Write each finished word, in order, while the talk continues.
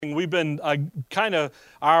We've been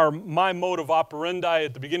my mode of operandi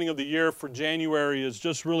at the beginning of the year for January is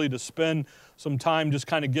just really to spend some time just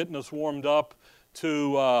kind of getting us warmed up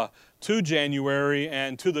to January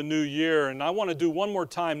and to the new year. And I want to do one more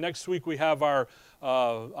time. Next week we have our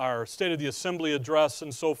State of the Assembly address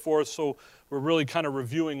and so forth. So we're really kind of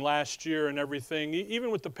reviewing last year and everything. Even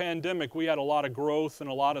with the pandemic, we had a lot of growth and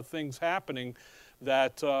a lot of things happening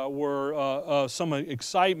that were some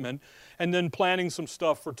excitement, and then planning some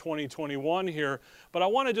stuff for 2021 here. But I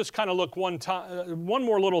want to just kind of look one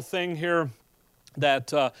more little thing here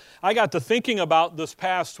that I got to thinking about this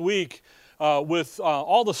past week with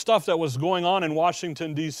all the stuff that was going on in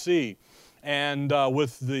Washington, D.C., and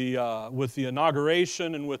with the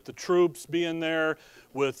inauguration and with the troops being there,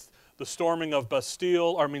 with the storming of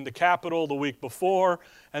the Capitol the week before,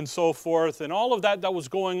 and so forth, and all of that was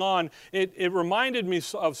going on. It reminded me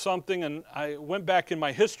of something, and I went back in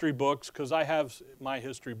my history books, because I have my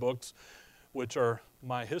history books, which are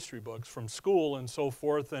my history books from school and so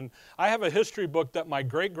forth, and I have a history book that my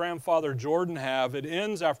great-grandfather Jordan have. It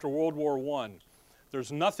ends after World War I.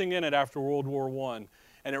 There's nothing in it after World War I,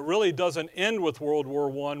 and it really doesn't end with World War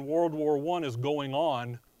I. World War I is going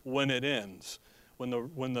on when it ends,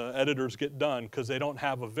 when the editors get done, because they don't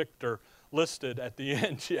have a victor listed at the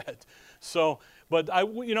end yet. So, but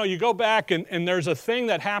you go back and there's a thing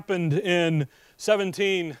that happened in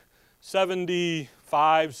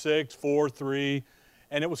 1775, 6, 4, 3,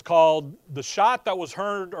 and it was called the shot that was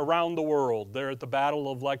heard around the world there at the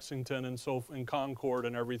Battle of Lexington and in Concord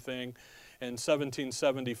and everything. In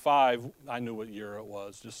 1775, I knew what year it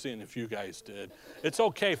was, just seeing if you guys did. It's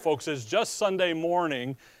okay, folks, it's just Sunday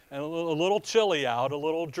morning, and a little chilly out, a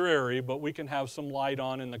little dreary, but we can have some light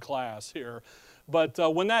on in the class here. But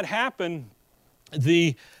when that happened,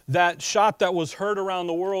 that shot that was heard around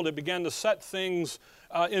the world, it began to set things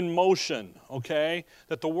in motion, okay,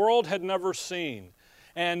 that the world had never seen.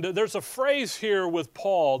 And there's a phrase here with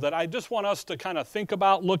Paul that I just want us to kind of think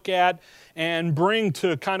about, look at, and bring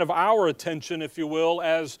to kind of our attention, if you will,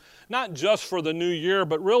 as not just for the new year,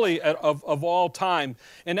 but really of all time.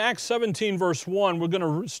 In Acts 17, verse 1, we're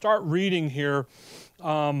going to start reading here,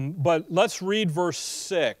 but let's read verse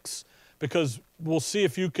 6, because we'll see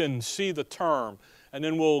if you can see the term. And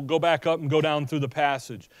then we'll go back up and go down through the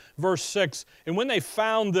passage. Verse 6, and when they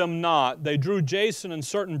found them not, they drew Jason and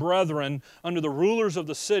certain brethren under the rulers of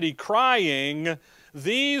the city, crying,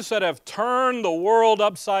 these that have turned the world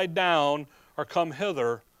upside down are come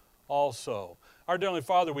hither also. Our dear Heavenly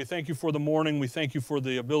Father, we thank you for the morning. We thank you for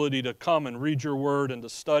the ability to come and read your word and to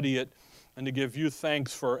study it and to give you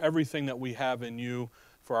thanks for everything that we have in you,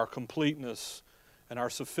 for our completeness and our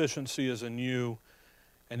sufficiency is in you.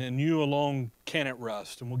 And in you alone can it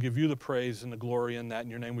rest. And we'll give you the praise and the glory in that. In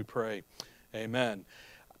your name we pray. Amen.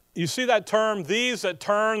 You see that term, these that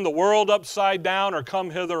turn the world upside down are come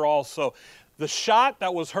hither also. The shot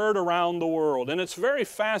that was heard around the world. And it's very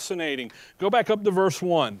fascinating. Go back up to verse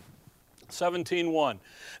 1, 17:1.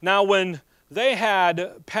 Now when they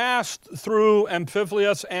had passed through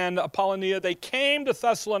Amphipolis and Apollonia, they came to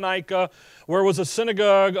Thessalonica, where was a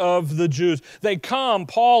synagogue of the Jews. They come,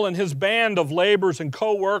 Paul and his band of laborers and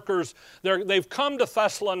co-workers, they've come to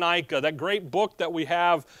Thessalonica, that great book that we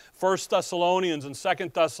have, 1 Thessalonians and 2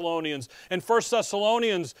 Thessalonians. And 1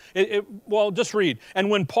 Thessalonians, just read. And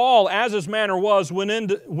when Paul, as his manner was, went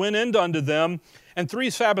in unto them, and 3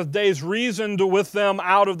 Sabbath days reasoned with them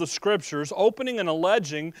out of the Scriptures, opening and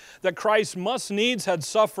alleging that Christ must needs had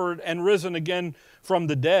suffered and risen again from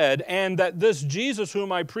the dead, and that this Jesus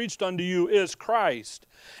whom I preached unto you is Christ.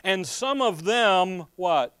 And some of them,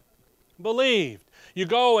 what? Believed. You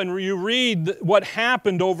go and you read what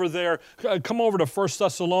happened over there. Come over to 1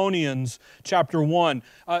 Thessalonians chapter 1.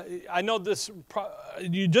 I know this,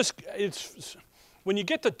 when you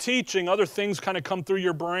get to teaching, other things kind of come through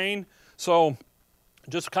your brain. So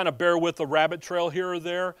just kind of bear with a rabbit trail here or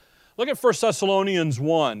there. Look at 1 Thessalonians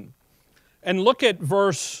 1 and look at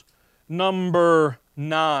verse number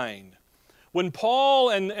 9. When Paul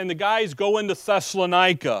and the guys go into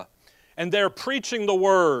Thessalonica and they're preaching the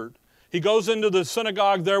word, he goes into the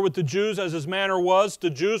synagogue there with the Jews as his manner was. The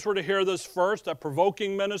Jews were to hear this first, that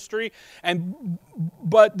provoking ministry.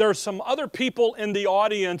 But there's some other people in the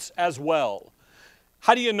audience as well.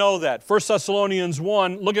 How do you know that? 1 Thessalonians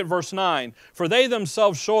 1, look at verse 9. For they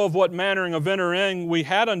themselves show of what mannering of entering we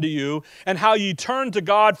had unto you, and how ye turned to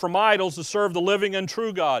God from idols to serve the living and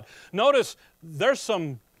true God. Notice there's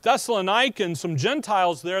some Thessalonians, some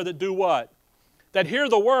Gentiles there that do what? that hear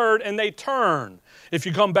the word and they turn. If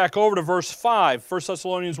you come back over to verse 5, 1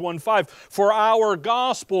 Thessalonians 1:5, for our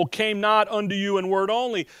gospel came not unto you in word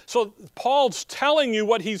only. So Paul's telling you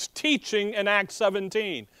what he's teaching in Acts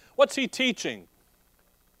 17. What's he teaching?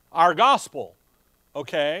 Our gospel.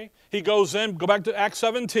 Okay? He goes in, go back to Acts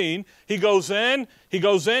 17. He goes in,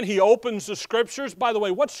 he opens the scriptures. By the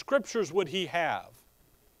way, what scriptures would he have?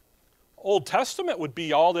 Old Testament would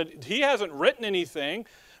be all that. He hasn't written anything.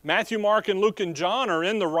 Matthew, Mark, and Luke, and John are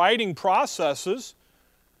in the writing processes.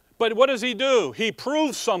 But what does he do? He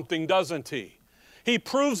proves something, doesn't he? He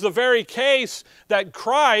proves the very case that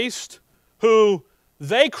Christ, who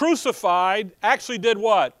they crucified, actually did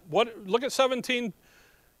what? Look at 17.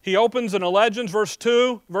 He opens and alleges, verse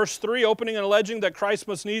 2, verse 3, opening and alleging that Christ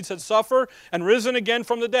must needs had suffered and risen again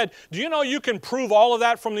from the dead. Do you know you can prove all of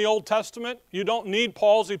that from the Old Testament? You don't need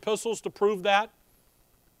Paul's epistles to prove that.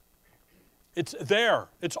 It's there.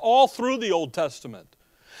 It's all through the Old Testament.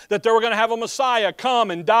 That they were going to have a Messiah come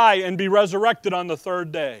and die and be resurrected on the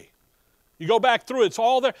third day. You go back through, it's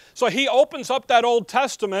all there. So he opens up that Old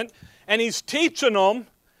Testament and he's teaching them.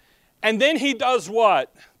 And then he does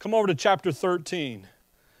what? Come over to chapter 13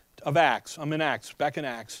 of Acts. I'm in Acts, back in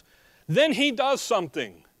Acts. Then he does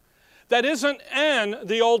something that isn't in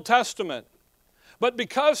the Old Testament. But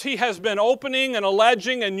because he has been opening and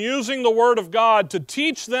alleging and using the Word of God to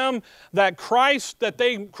teach them that Christ that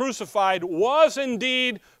they crucified was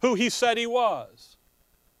indeed who he said he was.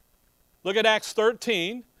 Look at Acts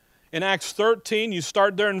 13. In Acts 13, you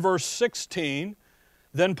start there in verse 16.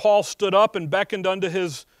 Then Paul stood up and beckoned unto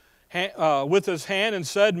his with his hand and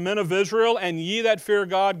said, Men of Israel, and ye that fear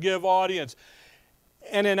God, give audience.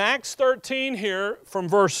 And in Acts 13 here, from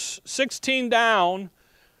verse 16 down,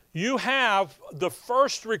 you have the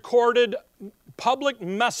first recorded public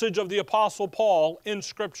message of the Apostle Paul in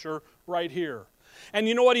Scripture right here. And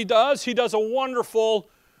you know what he does? He does a wonderful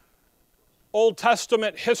Old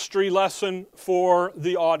Testament history lesson for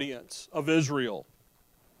the audience of Israel.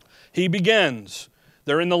 He begins,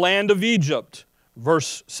 they're in the land of Egypt.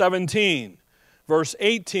 Verse 17, verse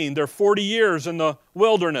 18, they're 40 years in the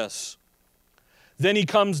wilderness. Then he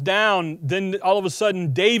comes down, then all of a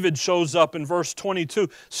sudden David shows up in verse 22,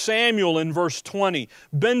 Samuel in verse 20,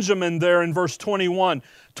 Benjamin there in verse 21.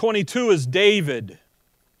 22 is David.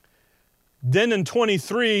 Then in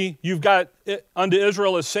 23, you've got unto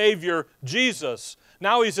Israel a Savior, Jesus.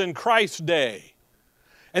 Now he's in Christ's day.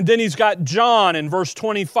 And then he's got John in verse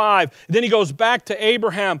 25. Then he goes back to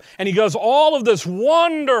Abraham, and he does all of this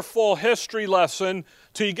wonderful history lesson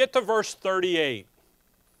till you get to verse 38.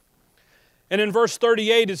 And in verse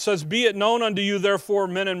 38 it says, Be it known unto you therefore,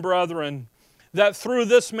 men and brethren, that through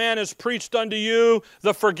this man is preached unto you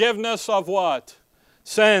the forgiveness of what?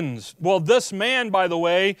 Sins. Well, this man, by the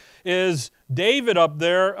way, is David up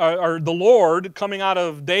there, or the Lord, coming out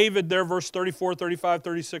of David there, verse 34, 35,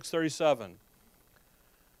 36, 37.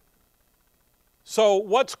 So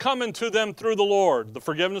what's coming to them through the Lord? The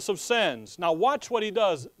forgiveness of sins. Now watch what he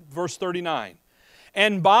does, verse 39.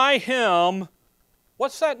 And by him,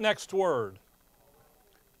 what's that next word?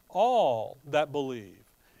 All that believe.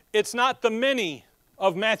 It's not the many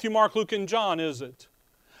of Matthew, Mark, Luke, and John, is it?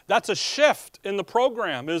 That's a shift in the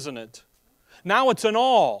program, isn't it? Now it's an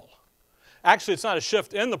all. Actually, it's not a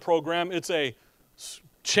shift in the program, it's a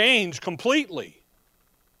change completely.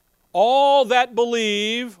 All that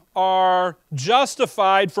believe are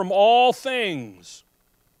justified from all things,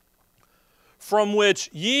 from which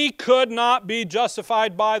ye could not be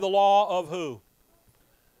justified by the law of who?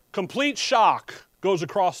 Complete shock goes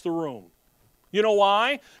across the room. You know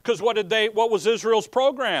why? Because what was Israel's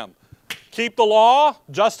program? Keep the law,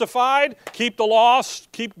 justified, keep the law,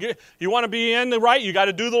 you want to be in the right, you got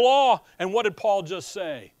to do the law. And what did Paul just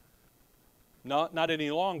say? No, not any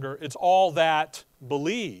longer. It's all that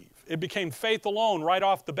believe. It became faith alone right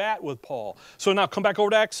off the bat with Paul. So now come back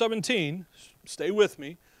over to Acts 17. Stay with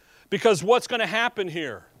me. Because what's going to happen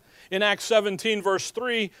here? In Acts 17 verse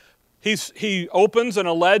 3, he opens and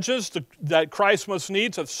alleges that Christ must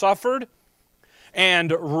needs have suffered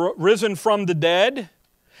and risen from the dead,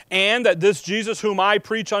 and that this Jesus whom I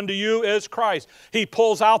preach unto you is Christ. He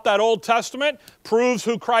pulls out that Old Testament, proves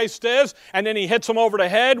who Christ is, and then he hits them over the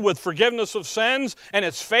head with forgiveness of sins, and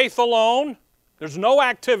it's faith alone. There's no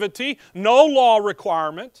activity, no law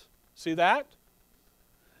requirement. See that?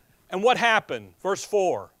 And what happened? Verse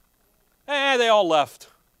 4. They all left.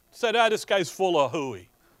 Said, this guy's full of hooey.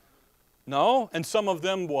 No, and some of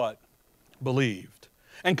them what? Believed.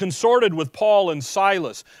 And consorted with Paul and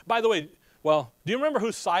Silas. By the way, well, do you remember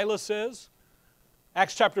who Silas is?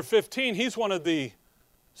 Acts chapter 15, he's one of the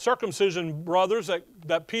circumcision brothers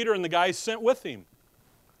that Peter and the guys sent with him.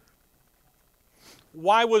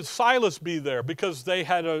 Why would Silas be there? Because they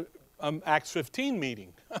had a Acts 15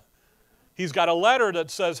 meeting. He's got a letter that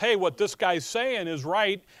says, hey, what this guy's saying is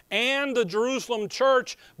right, and the Jerusalem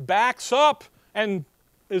church backs up and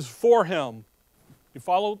is for him. You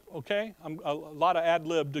follow? Okay? A lot of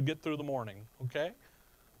ad-lib to get through the morning, okay?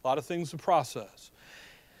 A lot of things to process.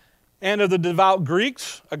 And of the devout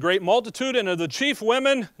Greeks, a great multitude, and of the chief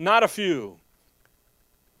women, not a few.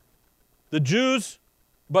 The Jews,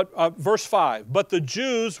 verse 5, but the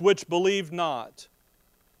Jews which believed not,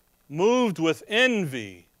 moved with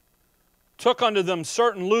envy, took unto them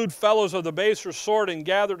certain lewd fellows of the baser sort, and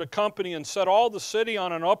gathered a company, and set all the city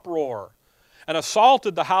on an uproar, and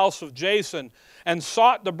assaulted the house of Jason, and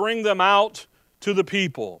sought to bring them out to the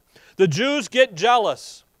people. The Jews get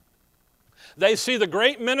jealous. They see the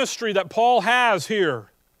great ministry that Paul has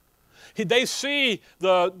here. They see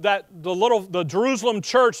the Jerusalem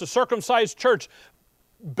church, the circumcised church,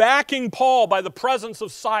 backing Paul by the presence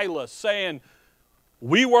of Silas, saying,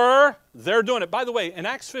 they're doing it. By the way, in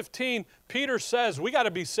Acts 15, Peter says we got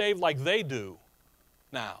to be saved like they do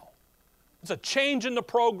now. It's a change in the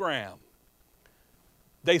program.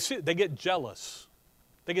 They get jealous.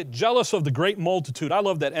 They get jealous of the great multitude. I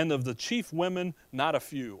love that end of the chief women, not a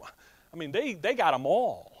few. I mean, they got them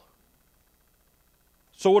all.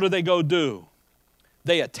 So what do they go do?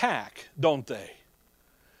 They attack, don't they?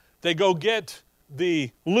 They go get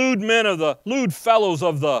the lewd fellows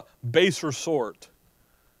of the baser sort.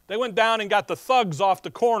 They went down and got the thugs off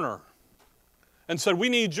the corner and said, we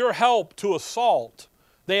need your help to assault.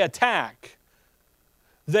 They attack.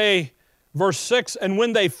 Verse 6, and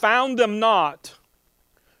when they found them not,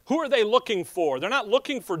 who are they looking for? They're not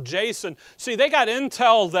looking for Jason. See, they got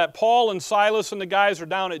intel that Paul and Silas and the guys are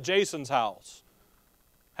down at Jason's house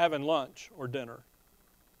having lunch or dinner.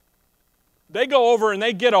 They go over and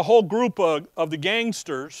they get a whole group of the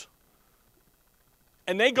gangsters,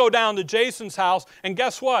 and they go down to Jason's house, and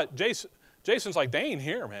guess what? Jason's like, they ain't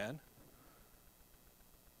here, man.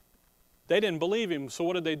 They didn't believe him, so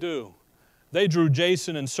what did they do? They drew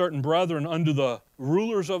Jason and certain brethren unto the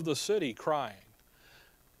rulers of the city, crying.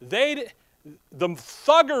 The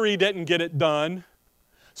thuggery didn't get it done,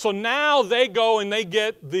 so now they go and they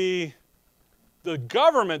get the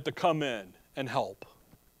government to come in and help.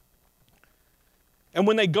 And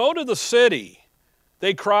when they go to the city,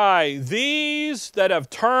 they cry, these that have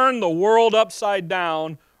turned the world upside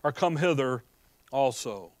down are come hither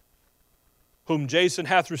also, whom Jason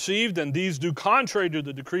hath received, and these do contrary to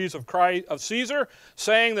the decrees of Caesar,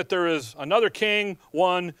 saying that there is another king,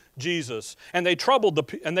 one Jesus. And they troubled the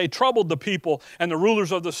people and the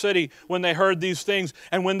rulers of the city when they heard these things.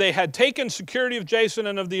 And when they had taken security of Jason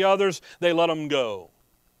and of the others, they let them go.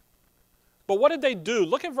 But what did they do?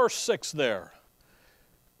 Look at verse 6 there.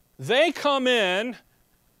 They come in,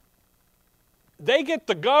 they get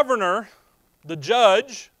the governor, the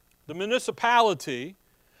judge, the municipality,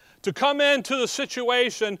 to come into the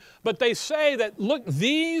situation, but they say that, look,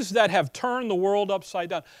 these that have turned the world upside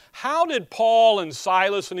down. How did Paul and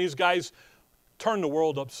Silas and these guys turn the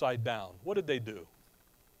world upside down? What did they do?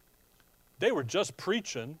 They were just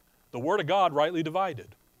preaching the Word of God rightly divided.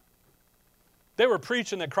 They were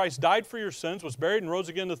preaching that Christ died for your sins, was buried and rose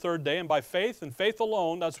again the third day, and by faith and faith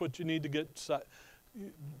alone, that's what you need to get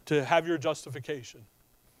to have your justification.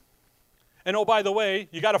 And oh, by the way,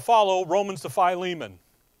 you got to follow Romans to Philemon.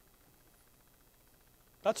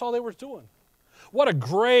 That's all they were doing. What a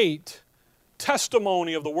great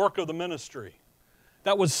testimony of the work of the ministry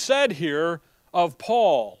that was said here of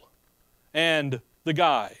Paul and the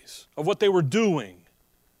guys, of what they were doing.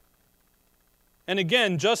 And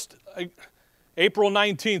again, just April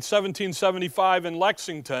 19th, 1775 in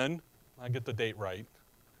Lexington, I get the date right.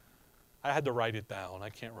 I had to write it down. I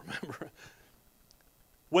can't remember.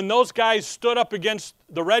 When those guys stood up against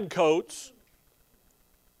the redcoats,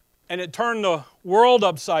 and it turned the world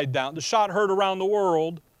upside down. The shot heard around the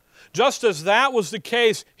world. Just as that was the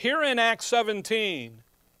case here in Acts 17.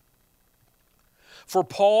 For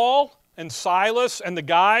Paul and Silas and the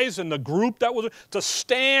guys and the group that was to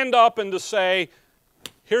stand up and to say,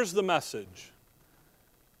 here's the message.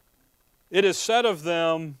 It is said of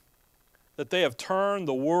them that they have turned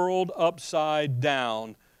the world upside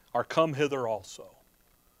down, are come hither also.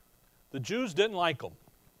 The Jews didn't like them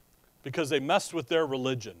because they messed with their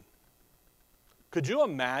religion. Could you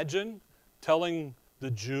imagine telling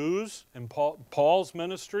the Jews in Paul's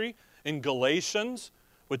ministry in Galatians,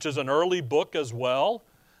 which is an early book as well,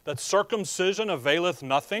 that circumcision availeth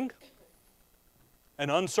nothing,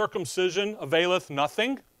 and uncircumcision availeth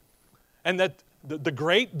nothing, and that the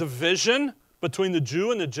great division between the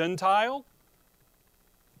Jew and the Gentile,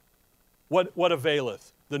 what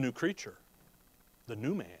availeth? The new creature, the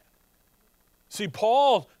new man. See,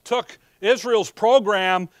 Paul took Israel's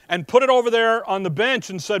program and put it over there on the bench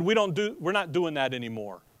and said, we're not doing that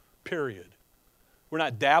anymore, period. We're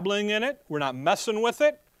not dabbling in it. We're not messing with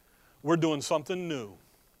it. We're doing something new.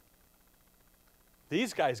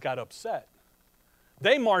 These guys got upset.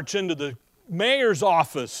 They march into the mayor's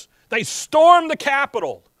office. They storm the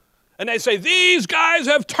Capitol. And they say, these guys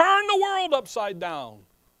have turned the world upside down.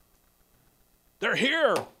 They're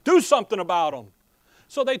here. Do something about them.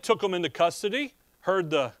 So they took them into custody, heard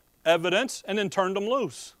the evidence, and then turned them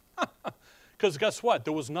loose. Because guess what?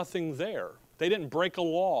 There was nothing there. They didn't break a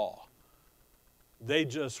law. They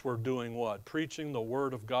just were doing what? Preaching the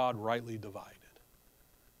Word of God rightly divided.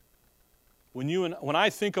 When I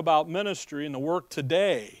think about ministry and the work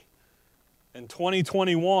today, in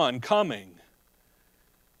 2021 coming,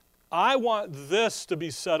 I want this to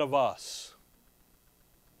be said of us.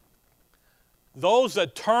 Those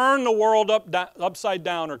that turn the world upside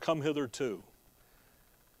down or come hitherto.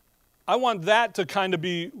 I want that to kind of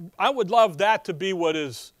be, I would love that to be what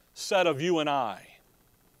is said of you and I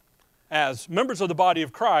as members of the body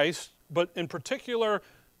of Christ, but in particular,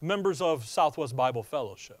 members of Southwest Bible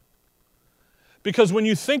Fellowship. Because when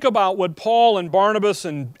you think about what Paul and Barnabas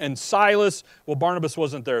and Silas, well, Barnabas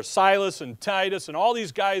wasn't there, Silas and Titus and all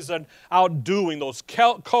these guys that out doing, those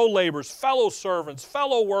co-laborers, fellow servants,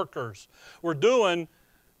 fellow workers were doing,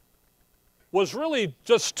 was really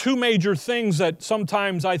just two major things that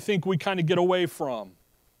sometimes I think we kind of get away from.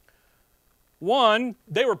 One,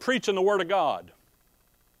 they were preaching the Word of God.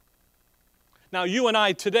 Now, you and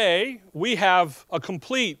I today, we have a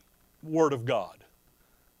complete Word of God.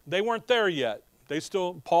 They weren't there yet.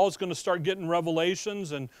 Paul's going to start getting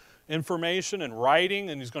revelations and information and writing,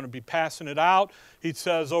 and he's going to be passing it out. He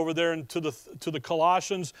says over there to the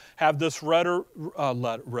Colossians, have this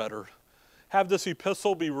have this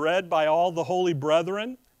epistle be read by all the holy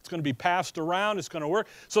brethren. It's going to be passed around. It's going to work.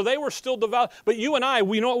 So they were still devout. But you and I,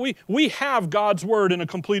 we have God's Word in a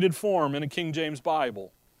completed form in a King James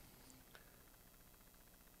Bible.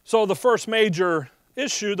 So the first major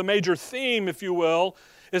issue, the major theme, if you will,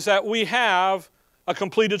 is that we have a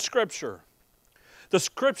completed Scripture. The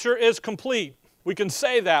Scripture is complete. We can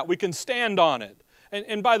say that. We can stand on it.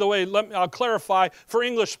 And by the way, I'll clarify, for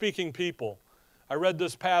English-speaking people, I read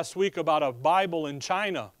this past week about a Bible in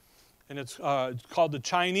China, and it's called the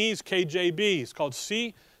Chinese KJB. It's called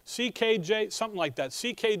CKJ, something like that,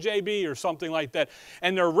 CKJB or something like that.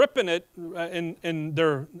 And they're ripping it, in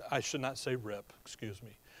their, I should not say rip, excuse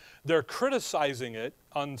me. They're criticizing it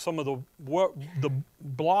on some of the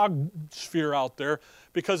blog sphere out there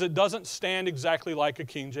because it doesn't stand exactly like a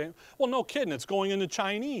King James. Well, no kidding, it's going into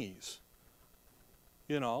Chinese.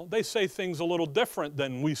 You know, they say things a little different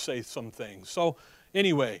than we say some things. So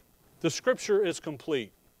anyway, the Scripture is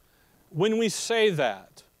complete. When we say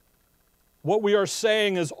that, what we are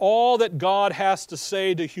saying is all that God has to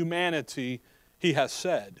say to humanity, He has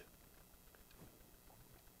said.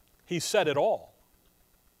 He said it all.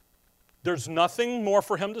 There's nothing more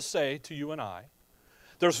for Him to say to you and I.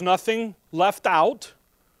 There's nothing left out.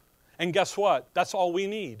 And guess what? That's all we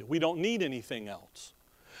need. We don't need anything else.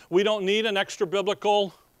 We don't need an extra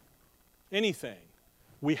biblical anything.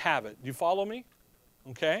 We have it. Do you follow me?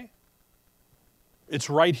 Okay? It's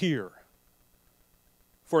right here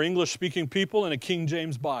for English-speaking people in a King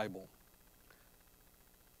James Bible.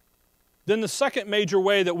 Then the second major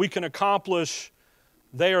way that we can accomplish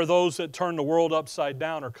they are those that turn the world upside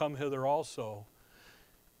down or come hither also,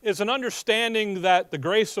 is an understanding that the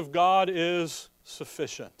grace of God is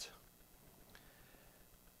sufficient.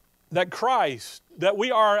 That Christ, that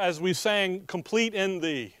we are, as we sang, complete in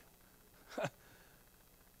Thee.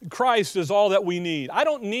 Christ is all that we need. I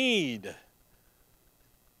don't need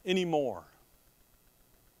any more.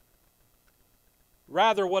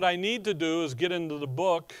 Rather, what I need to do is get into the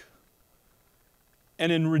book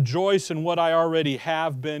and rejoice in what I already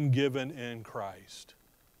have been given in Christ.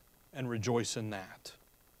 And rejoice in that.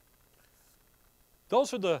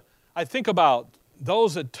 Those are I think about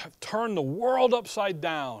those that turn the world upside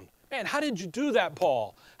down. Man, how did you do that,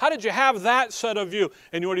 Paul? How did you have that said of you?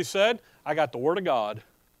 And you know what he said? I got the Word of God,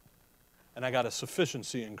 and I got a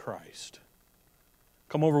sufficiency in Christ.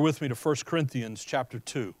 Come over with me to 1 Corinthians chapter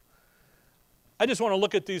 2. I just want to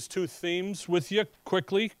look at these two themes with you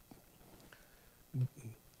quickly.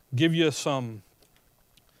 Give you some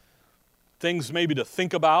things maybe to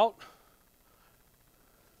think about.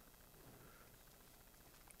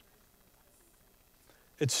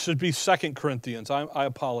 It should be 2 Corinthians. I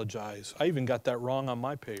apologize. I even got that wrong on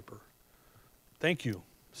my paper. Thank you.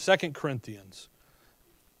 2 Corinthians.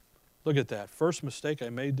 Look at that. First mistake I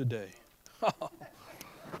made today.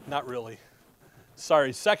 Not really.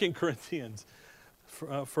 Sorry, 2 Corinthians.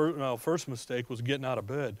 First mistake was getting out of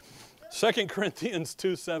bed. 2 Corinthians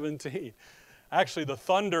 2:17. Actually, the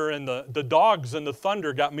thunder and the dogs and the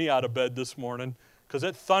thunder got me out of bed this morning because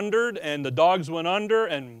it thundered and the dogs went under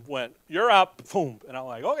and went, "You're up," boom. And I'm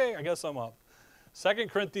like, okay, I guess I'm up. 2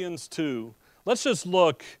 Corinthians 2. Let's just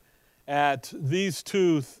look at these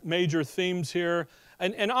two major themes here.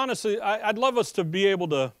 And honestly, I'd love us to be able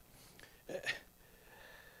to,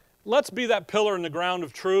 let's be that pillar in the ground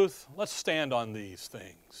of truth. Let's stand on these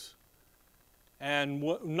things. And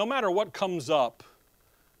no matter what comes up,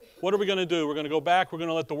 what are we going to do? We're going to go back. We're going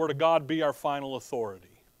to let the Word of God be our final authority.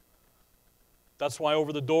 That's why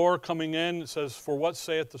over the door coming in, it says, "For what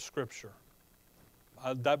saith the Scripture?"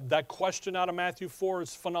 That question out of Matthew 4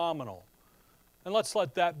 is phenomenal. And let's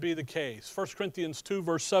let that be the case. 1 Corinthians 2,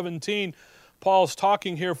 verse 17, Paul's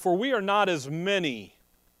talking here, "For we are not as many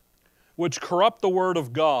which corrupt the word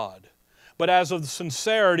of God, but as of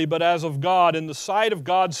sincerity, but as of God, in the sight of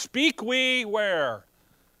God, speak we," where?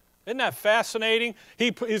 Isn't that fascinating?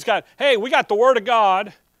 He's got, hey, we got the Word of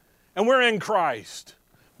God, and we're in Christ.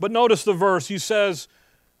 But notice the verse. He says,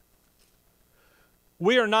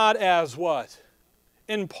 we are not as what?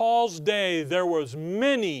 In Paul's day, there was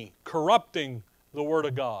many corrupting the Word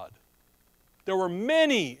of God. There were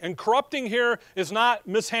many, and corrupting here is not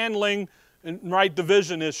mishandling and right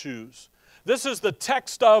division issues. This is the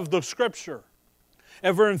text of the Scripture.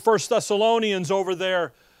 Ever in 1 Thessalonians over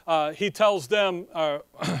there, he tells them,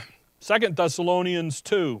 2 Thessalonians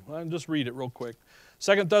 2, I'll just read it real quick.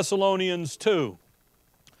 2 Thessalonians 2,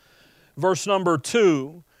 verse number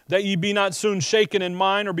 2, "That ye be not soon shaken in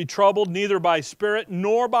mind or be troubled, neither by spirit,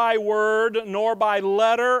 nor by word, nor by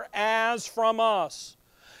letter, as from us."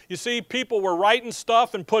 You see, people were writing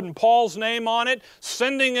stuff and putting Paul's name on it,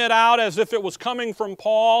 sending it out as if it was coming from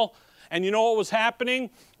Paul. And you know what was happening?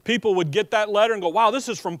 People would get that letter and go, "Wow, this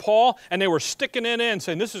is from Paul," and they were sticking it in,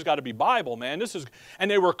 saying, "This has got to be Bible, man.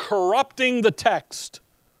 And they were corrupting the text.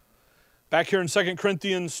 Back here in 2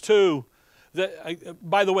 Corinthians 2,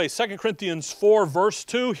 by the way, 2 Corinthians 4, verse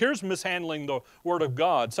 2, here's mishandling the Word of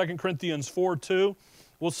God. 2 Corinthians 4:2,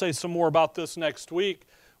 we'll say some more about this next week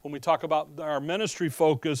when we talk about our ministry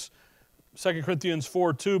focus. 2 Corinthians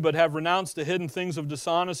 4:2, "But have renounced the hidden things of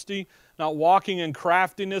dishonesty, not walking in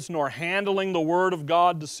craftiness, nor handling the word of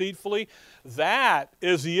God deceitfully." That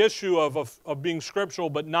is the issue of being scriptural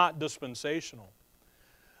but not dispensational.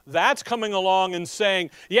 That's coming along and saying,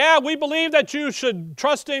 yeah, we believe that you should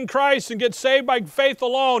trust in Christ and get saved by faith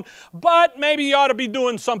alone, but maybe you ought to be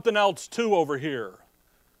doing something else too over here.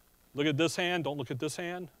 Look at this hand, don't look at this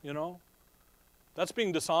hand, you know. That's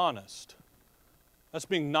being dishonest. That's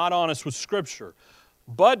being not honest with Scripture.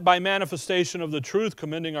 "But by manifestation of the truth,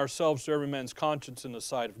 commending ourselves to every man's conscience in the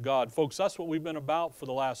sight of God." Folks, that's what we've been about for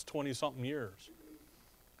the last 20-something years.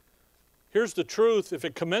 Here's the truth. If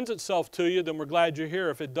it commends itself to you, then we're glad you're here.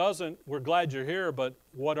 If it doesn't, we're glad you're here, but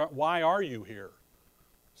why are you here?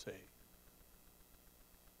 See?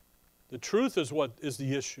 The truth is what is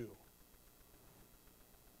the issue.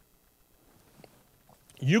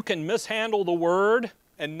 You can mishandle the Word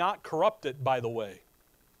and not corrupt it, by the way.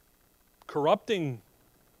 Corrupting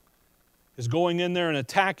is going in there and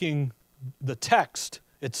attacking the text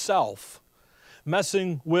itself,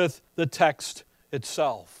 messing with the text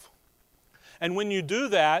itself. And when you do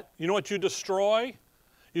that, you know what you destroy?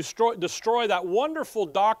 You destroy that wonderful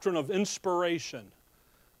doctrine of inspiration.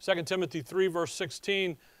 2 Timothy 3, verse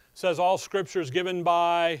 16 says, "All Scripture is given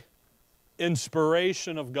by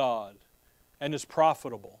inspiration of God and is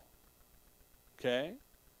profitable." Okay?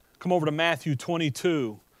 Come over to Matthew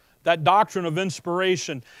 22. That doctrine of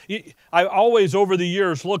inspiration. I always, over the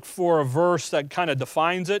years, look for a verse that kind of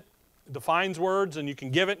defines it, defines words, and you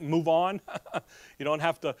can give it and move on. You don't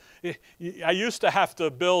have to. I used to have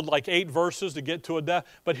to build like 8 verses to get to a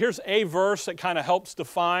but here's a verse that kind of helps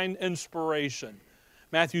define inspiration.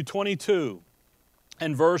 Matthew 22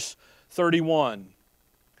 and verse 31.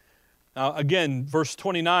 Now again, verse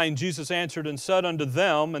 29, "Jesus answered and said unto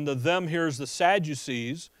them," and the them here is the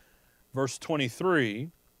Sadducees, verse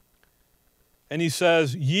 23, and he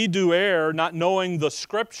says, "Ye do err, not knowing the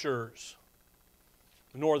Scriptures,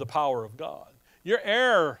 nor the power of God." Your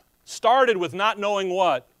error started with not knowing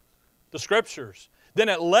what? The Scriptures. Then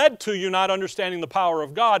it led to you not understanding the power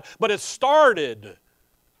of God, but it started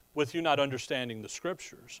with you not understanding the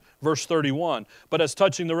Scriptures. Verse 31, "But as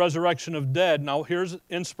touching the resurrection of dead," now here's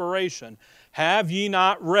inspiration, "have ye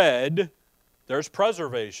not read," there's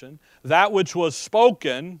preservation, "that which was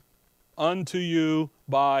spoken unto you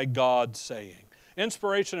by God saying."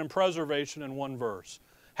 Inspiration and preservation in one verse.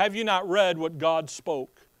 Have you not read what God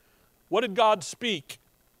spoke? What did God speak?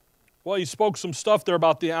 Well, he spoke some stuff there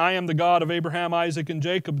about the I am the God of Abraham, Isaac, and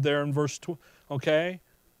Jacob there in verse 2. Okay?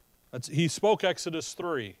 He spoke Exodus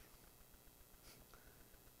 3.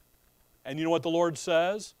 And you know what the Lord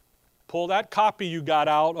says? Pull that copy you got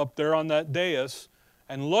out up there on that dais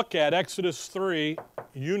and look at Exodus 3.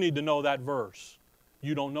 You need to know that verse.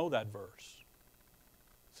 You don't know that verse.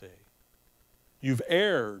 See? You've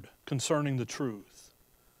erred concerning the truth.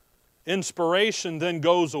 Inspiration then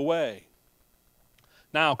goes away.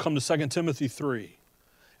 Now come to 2 Timothy 3.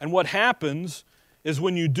 And what happens is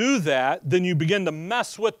when you do that, then you begin to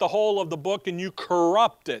mess with the whole of the book and you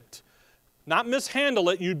corrupt it. Not mishandle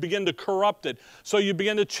it, you begin to corrupt it. So you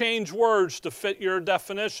begin to change words to fit your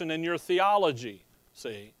definition and your theology,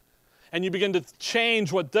 see? And you begin to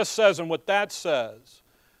change what this says and what that says.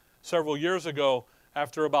 Several years ago,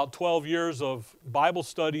 after about 12 years of Bible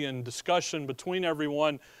study and discussion between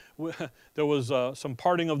everyone, there was some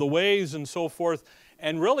parting of the ways and so forth.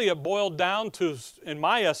 And really it boiled down to, in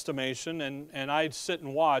my estimation, and I'd sit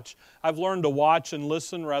and watch. I've learned to watch and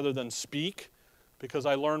listen rather than speak because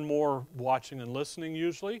I learn more watching and listening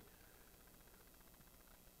usually. It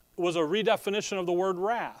was a redefinition of the word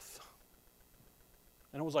wrath.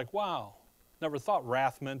 And it was like, wow, never thought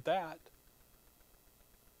wrath meant that.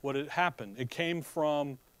 What had happened? It came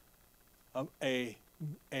from not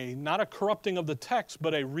a corrupting of the text,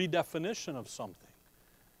 but a redefinition of something.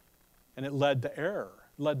 And it led to error,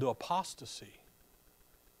 led to apostasy.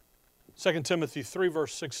 2 Timothy 3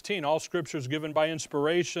 verse 16, all Scripture is given by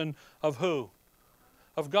inspiration of who?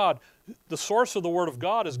 Of God. The source of the Word of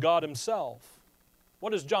God is God Himself.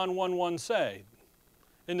 What does John 1:1 say?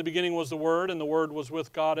 In the beginning was the Word, and the Word was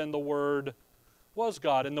with God, and the Word was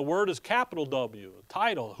God. And the Word is capital W,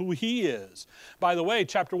 title, who He is. By the way,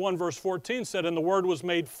 chapter 1 verse 14 said, and the Word was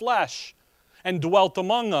made flesh and dwelt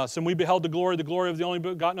among us, and we beheld the glory of the only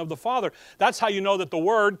begotten of the Father. That's how you know that the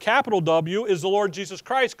Word, capital W, is the Lord Jesus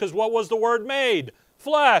Christ, because what was the Word made?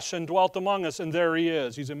 Flesh, and dwelt among us, and there He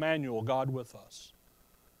is. He's Emmanuel, God with us.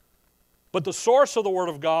 But the source of the Word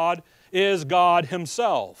of God is God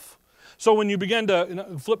Himself. So when you begin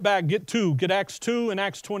to flip back, get Acts 2 and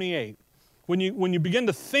Acts 28. When you begin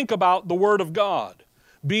to think about the Word of God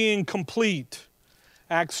being complete,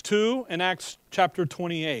 Acts 2 and Acts chapter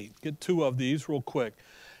 28. Get two of these real quick.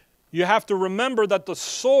 You have to remember that the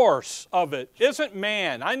source of it isn't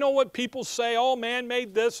man. I know what people say, oh, man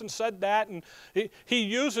made this and said that, and he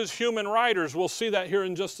uses human writers. We'll see that here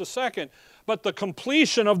in just a second. But the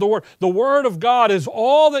completion of the Word of God is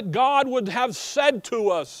all that God would have said to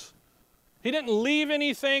us. He didn't leave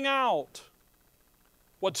anything out.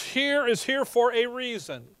 What's here is here for a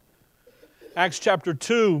reason. Acts chapter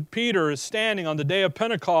 2, Peter is standing on the day of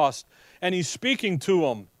Pentecost, and he's speaking to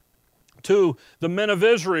them, to the men of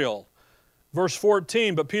Israel. Verse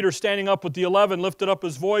 14, but Peter standing up with the 11 lifted up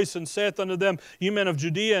his voice and saith unto them, ye men of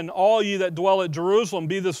Judea, and all ye that dwell at Jerusalem,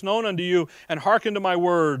 be this known unto you, and hearken to my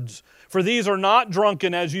words. For these are not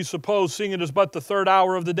drunken, as ye suppose, seeing it is but the third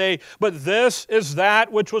hour of the day, but this is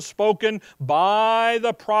that which was spoken by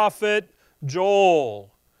the prophet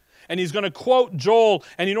Joel. And he's going to quote Joel,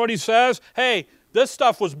 and you know what he says? Hey, this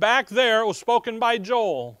stuff was back there, it was spoken by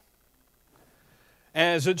Joel.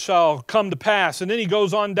 As it shall come to pass. And then he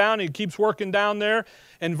goes on down, he keeps working down there,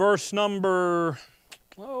 in verse number,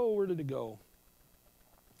 where did it go?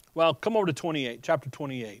 Well, come over to 28, chapter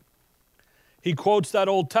 28. He quotes that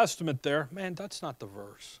Old Testament there. Man, that's not the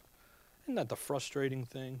verse. Isn't that the frustrating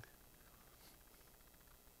thing?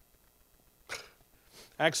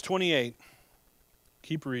 Acts 28.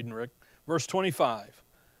 Keep reading, Rick. Verse 25.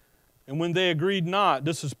 And when they agreed not,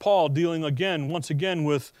 this is Paul dealing once again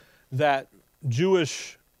with that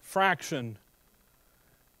Jewish fraction.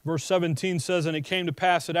 Verse 17 says, and it came to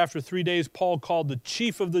pass that after 3 days Paul called the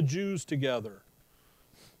chief of the Jews together.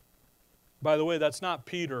 By the way, that's not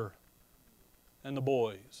Peter and the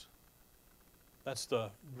boys. That's the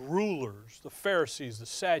rulers, the Pharisees, the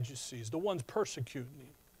Sadducees, the ones persecuting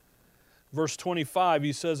him. Verse 25,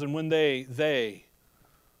 he says, and when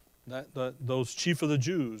those chief of the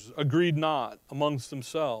Jews agreed not amongst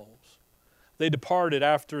themselves, they departed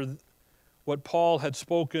after what Paul had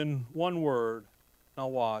spoken one word. Now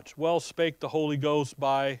watch. Well spake the Holy Ghost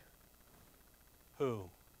by who?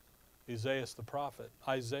 Isaiah the prophet.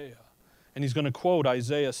 Isaiah. And he's going to quote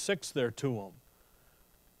Isaiah 6 there to him.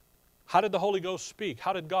 How did the Holy Ghost speak?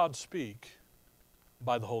 How did God speak?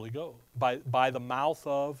 By the Holy Ghost. By the mouth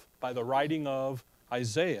of, by the writing of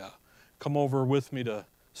Isaiah. Come over with me to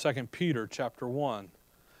 2 Peter chapter 1.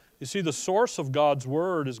 You see, the source of God's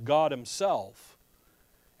Word is God Himself.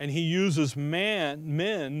 And He uses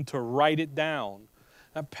men to write it down.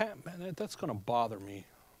 Now, Pat, man, that's going to bother me.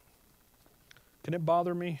 Can it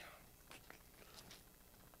bother me?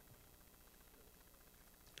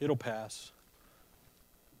 It'll pass.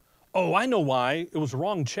 Oh, I know why. It was the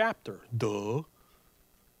wrong chapter. Duh.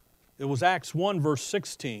 It was Acts 1, verse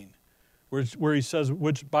 16, where he says,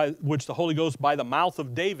 which the Holy Ghost by the mouth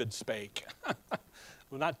of David spake.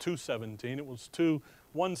 Well, not 2:17, it was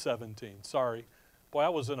 1:17. Sorry. Boy, I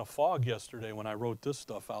was in a fog yesterday when I wrote this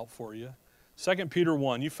stuff out for you. 2 Peter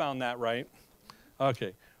 1, you found that right?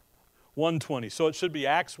 Okay. 1:20. So it should be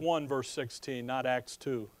Acts 1, verse 16, not Acts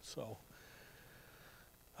 2. So,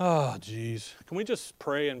 oh, geez. Can we just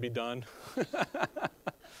pray and be done?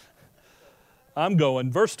 I'm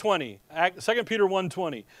going. Verse 20, 2 Peter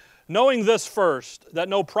 1:20. Knowing this first, that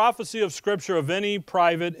no prophecy of Scripture of any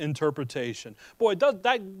private interpretation. Boy,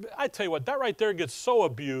 I tell you what, that right there gets so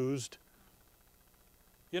abused.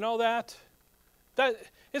 You know that?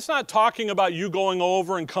 It's not talking about you going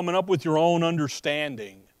over and coming up with your own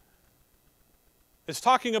understanding. It's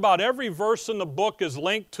talking about every verse in the book is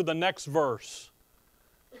linked to the next verse.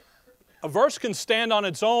 A verse can stand on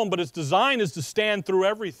its own, but its design is to stand through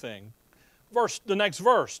everything. The next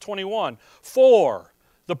verse, 21. For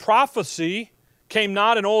the prophecy came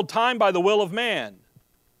not in old time by the will of man,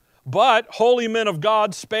 but holy men of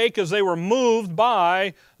God spake as they were moved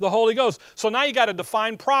by the Holy Ghost. So now you got to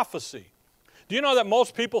define prophecy. Do you know that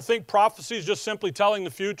most people think prophecy is just simply telling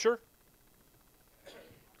the future?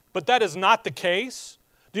 But that is not the case.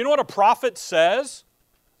 Do you know what a prophet says?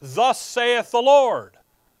 Thus saith the Lord.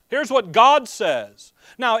 Here's what God says.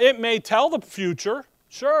 Now, it may tell the future,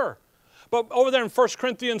 sure. But over there in 1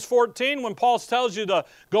 Corinthians 14, when Paul tells you to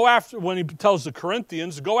go after, when he tells the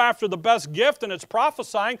Corinthians, go after the best gift and it's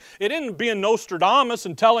prophesying, it isn't being Nostradamus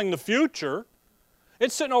and telling the future.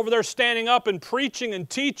 It's sitting over there standing up and preaching and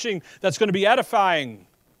teaching that's going to be edifying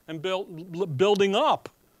and building up.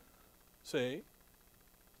 See?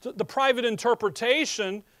 The private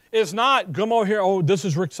interpretation is not, come over here, oh, this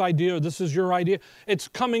is Rick's idea, this is your idea. It's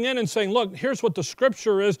coming in and saying, look, here's what the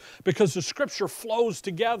Scripture is, because the Scripture flows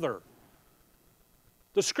together.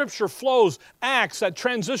 The Scripture flows. Acts, that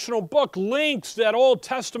transitional book, links that Old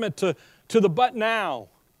Testament to the but now,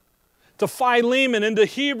 to Philemon and to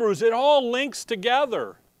Hebrews. It all links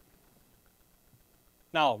together.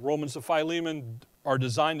 Now, Romans and Philemon are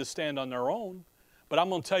designed to stand on their own, but I'm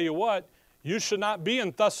going to tell you what, you should not be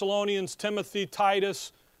in Thessalonians, Timothy,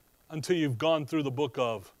 Titus, until you've gone through the book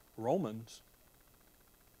of Romans.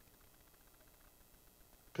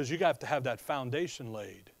 Because you have to have that foundation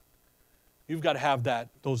laid. You've got to have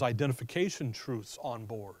those identification truths on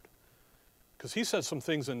board. Because he says some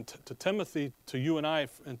things to Timothy, to you and I,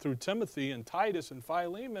 and through Timothy and Titus and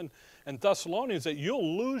Philemon and Thessalonians, that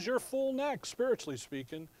you'll lose your full neck, spiritually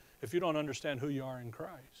speaking, if you don't understand who you are in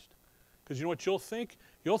Christ. Because you know what you'll think?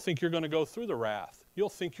 You'll think you're going to go through the wrath. You'll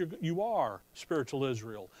think you are spiritual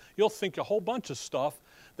Israel. You'll think a whole bunch of stuff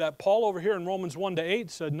that Paul over here in Romans 1-8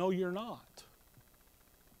 said, no, you're not.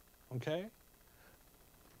 Okay?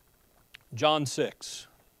 John 6.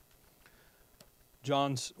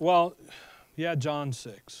 John 6.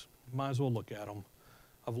 Might as well look at them.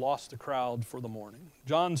 I've lost the crowd for the morning.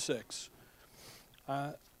 John 6.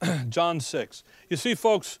 John 6. You see,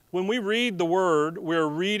 folks, when we read the Word, we're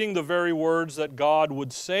reading the very words that God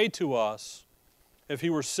would say to us if He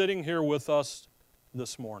were sitting here with us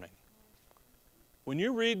this morning. When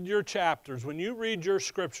you read your chapters, when you read your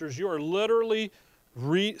Scriptures, you are literally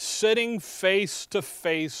sitting face to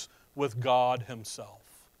face with God Himself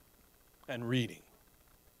and reading.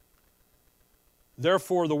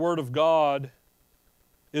 Therefore, the Word of God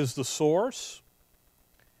is the source,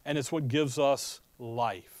 and it's what gives us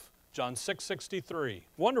life. John 6:63,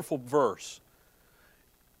 wonderful verse.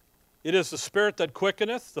 It is the Spirit that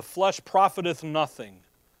quickeneth, the flesh profiteth nothing.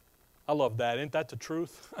 I love that. Ain't that the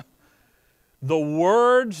truth? The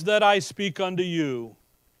words that I speak unto you,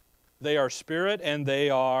 they are spirit and they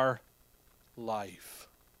are life.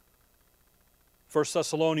 1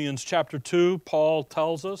 Thessalonians chapter 2, Paul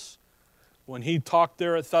tells us, when he talked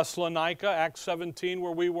there at Thessalonica, Acts 17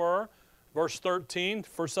 where we were, verse 13,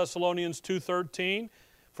 1 Thessalonians 2:13,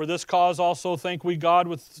 for this cause also thank we God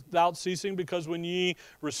without ceasing, because when ye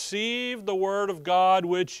received the word of God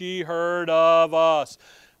which ye heard of us.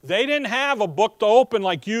 They didn't have a book to open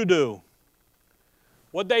like you do.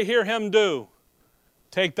 What'd they hear him do?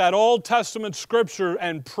 Take that Old Testament Scripture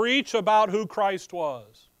and preach about who Christ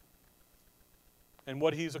was and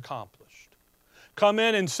what He's accomplished. Come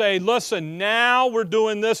in and say, listen, now we're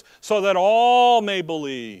doing this so that all may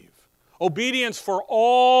believe. Obedience for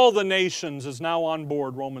all the nations is now on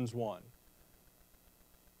board, Romans 1.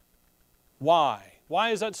 Why?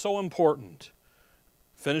 Why is that so important?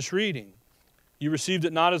 Finish reading. You received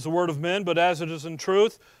it not as the word of men, but as it is in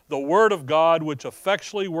truth, the word of God, which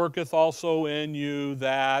effectually worketh also in you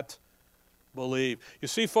that believe. You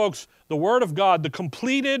see, folks, the word of God, the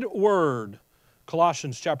completed word,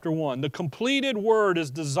 Colossians chapter 1, the completed word is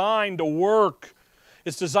designed to work.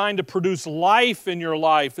 It's designed to produce life in your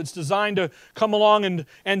life. It's designed to come along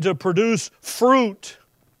and to produce fruit.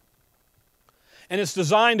 And it's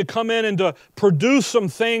designed to come in and to produce some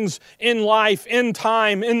things in life, in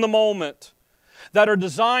time, in the moment, that are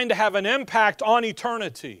designed to have an impact on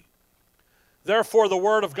eternity. Therefore, the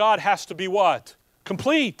Word of God has to be what?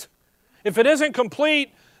 Complete. If it isn't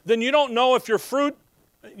complete, then you don't know if your fruit,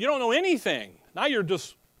 you don't know anything. Now you're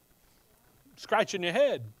just scratching your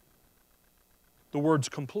head. The Word's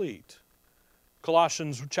complete.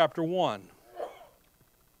 Colossians chapter 1.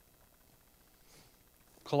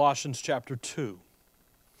 Colossians chapter 2.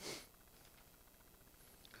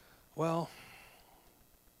 Well,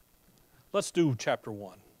 let's do chapter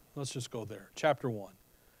 1. Let's just go there. Chapter 1.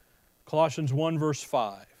 Colossians 1 verse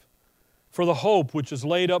 5. For the hope which is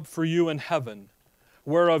laid up for you in heaven,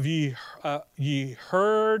 whereof ye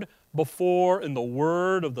heard before in the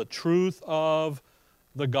word of the truth of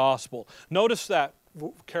the gospel. Notice that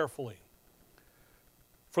carefully.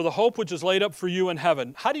 For the hope which is laid up for you in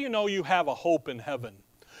heaven. How do you know you have a hope in heaven?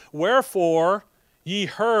 Wherefore ye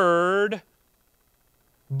heard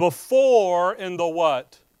before in the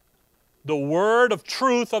what? The word of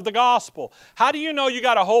truth of the gospel. How do you know you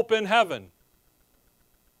got a hope in heaven?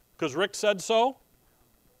 Because Rick said so?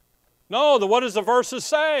 No, what does the verses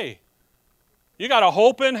say? You got a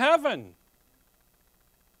hope in heaven.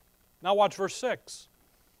 Now watch verse 6.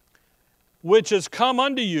 Which is come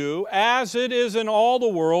unto you, as it is in all the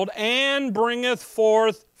world, and bringeth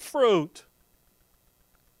forth fruit,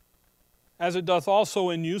 as it doth also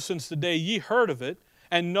in you, since the day ye heard of it,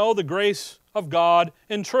 and know the grace of God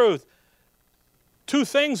in truth. Two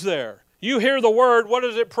things there. You hear the word, what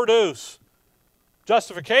does it produce?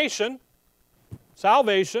 Justification,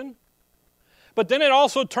 salvation. But then it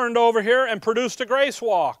also turned over here and produced a grace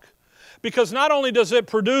walk. Because not only does it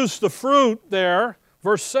produce the fruit there,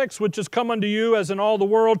 verse 6, which is come unto you as in all the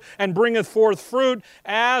world, and bringeth forth fruit,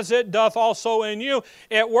 as it doth also in you.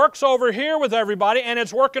 It works over here with everybody, and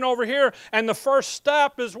it's working over here. And the first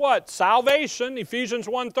step is what? Salvation. Ephesians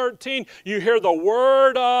 1:13. You hear the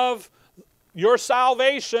word of your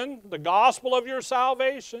salvation, the gospel of your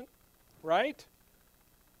salvation, right?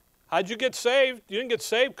 How'd you get saved? You didn't get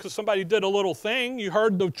saved because somebody did a little thing. You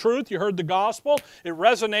heard the truth. You heard the gospel. It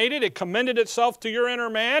resonated. It commended itself to your inner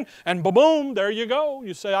man. And ba-boom, there you go.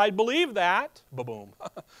 You say, I believe that. Ba-boom.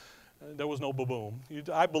 There was no ba-boom.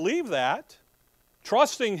 I believe that.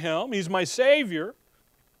 Trusting Him. He's my Savior.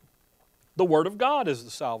 The Word of God is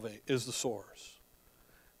the source.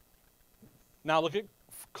 Now look at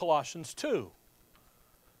Colossians 2.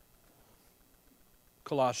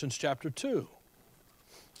 Colossians chapter 2.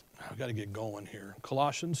 I've got to get going here.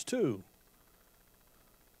 Colossians 2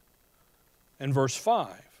 and verse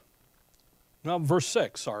 5. No, verse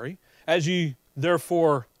 6, sorry. As ye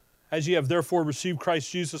have therefore received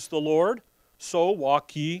Christ Jesus the Lord, so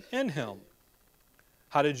walk ye in Him.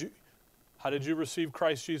 How did you receive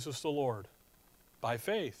Christ Jesus the Lord? By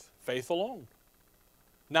faith. Faith alone.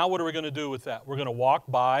 Now what are we going to do with that? We're going to walk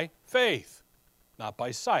by faith, not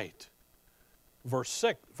by sight. Verse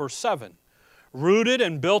 7. Rooted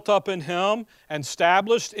and built up in Him, and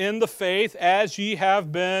established in the faith as ye have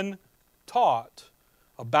been taught,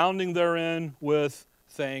 abounding therein with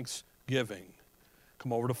thanksgiving.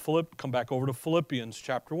 Come back over to Philippians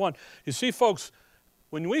chapter 1. You see, folks,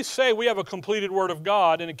 when we say we have a completed Word of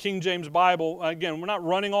God in a King James Bible, again, we're not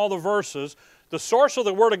running all the verses. The source of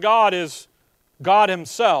the Word of God is God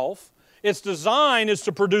Himself. Its design is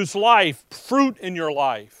to produce life, fruit in your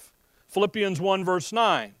life. Philippians 1 verse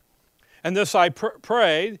 9. And this I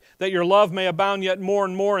pray, that your love may abound yet more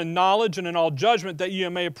and more in knowledge and in all judgment, that ye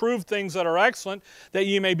may approve things that are excellent, that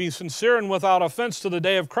ye may be sincere and without offense to the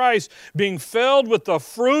day of Christ, being filled with the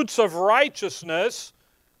fruits of righteousness,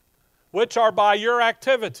 which are by your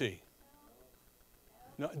activity.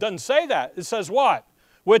 No, it doesn't say that. It says what?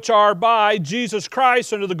 Which are by Jesus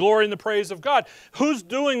Christ unto the glory and the praise of God. Who's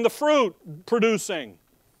doing the fruit producing?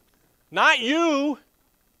 Not you.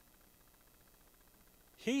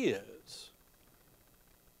 He is.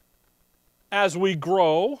 As we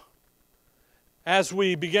grow, as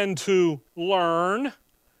we begin to learn,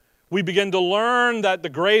 we begin to learn that the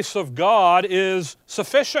grace of God is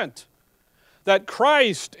sufficient, that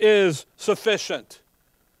Christ is sufficient.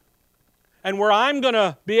 And where I'm going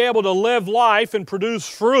to be able to live life and produce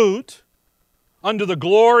fruit unto the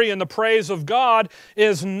glory and the praise of God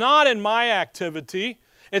is not in my activity.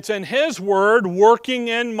 It's in His Word working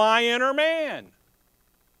in my inner man.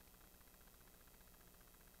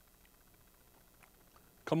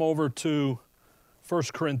 Come over to 1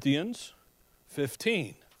 Corinthians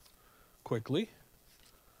 15 quickly.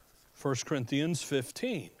 1 Corinthians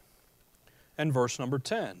 15 and verse number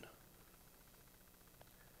 10.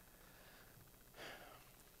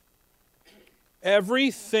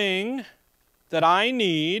 Everything that I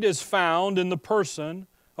need is found in the person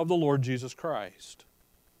of the Lord Jesus Christ.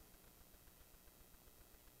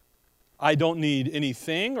 I don't need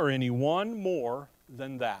anything or anyone more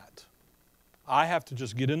than that. I have to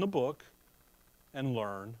just get in the book and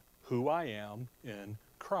learn who I am in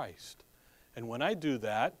Christ. And when I do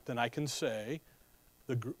that, then I can say,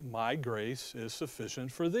 my grace is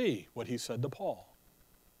sufficient for thee, what he said to Paul.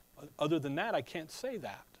 Other than that, I can't say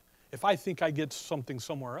that if I think I get something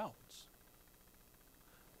somewhere else.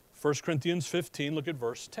 1 Corinthians 15, look at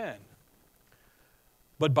verse 10.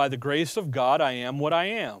 But by the grace of God, I am what I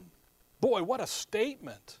am. Boy, what a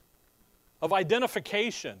statement of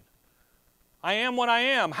identification. I am what I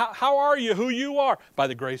am. How are you who you are? By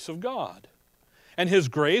the grace of God. And His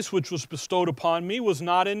grace, which was bestowed upon me, was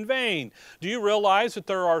not in vain. Do you realize that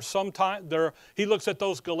there are some time, he looks at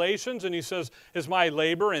those Galatians and he says, is my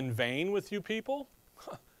labor in vain with you people?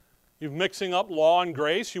 You're mixing up law and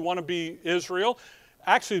grace. You want to be Israel.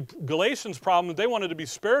 Actually, Galatians' problem is they wanted to be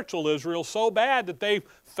spiritual Israel so bad that they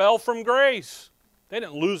fell from grace. They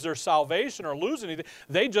didn't lose their salvation or lose anything.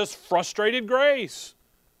 They just frustrated grace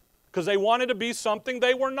because they wanted to be something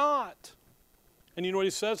they were not. And you know what he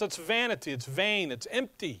says? That's vanity. It's vain. It's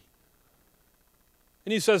empty.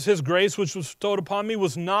 And he says, His grace which was bestowed upon me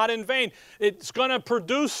was not in vain. It's going to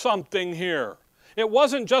produce something here. It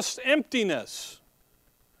wasn't just emptiness.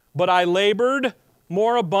 But I labored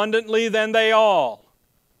more abundantly than they all.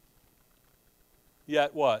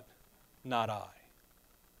 Yet what? Not I.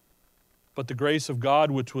 But the grace of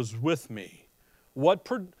God which was with me.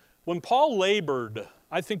 When Paul labored,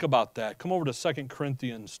 I think about that. Come over to 2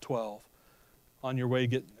 Corinthians 12. On your way,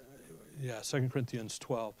 2 Corinthians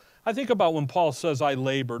 12. I think about when Paul says, I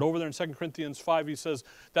labored. Over there in 2 Corinthians 5, he says,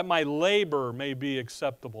 that my labor may be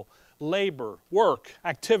acceptable. Labor, work,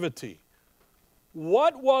 activity.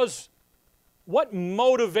 What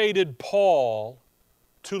motivated Paul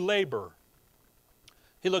to labor?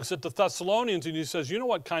 He looks at the Thessalonians and he says, you know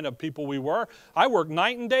what kind of people we were? I worked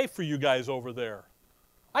night and day for you guys over there.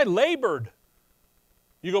 I labored.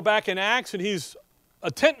 You go back in Acts and he's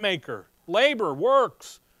a tent maker. Labor,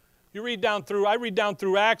 works. I read down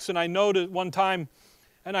through Acts and I noticed one time,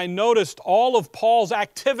 and I noticed all of Paul's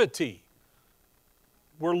activity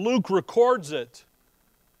where Luke records it.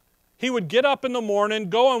 He would get up in the morning,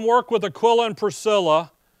 go and work with Aquila and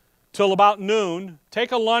Priscilla till about noon,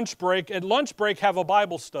 take a lunch break. At lunch break, have a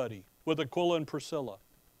Bible study with Aquila and Priscilla.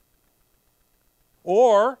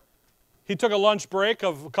 Or he took a lunch break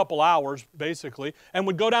of a couple hours, basically, and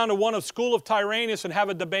would go down to one of School of Tyrannus and have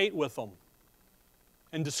a debate with them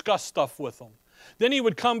and discuss stuff with them. Then he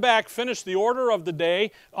would come back, finish the order of the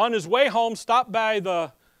day. On his way home, stop by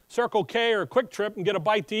the Circle K or Quick Trip and get a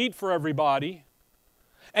bite to eat for everybody.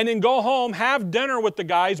 And then go home, have dinner with the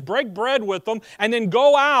guys, break bread with them, and then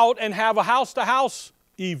go out and have a house-to-house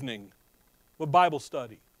evening with Bible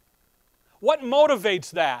study. What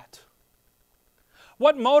motivates that?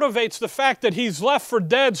 What motivates the fact that he's left for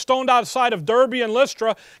dead, stoned outside of Derbe and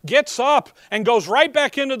Lystra, gets up and goes right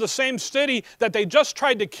back into the same city that they just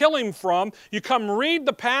tried to kill him from? You come read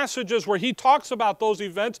the passages where he talks about those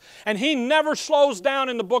events, and he never slows down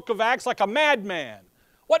in the book of Acts like a madman.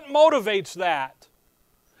 What motivates that?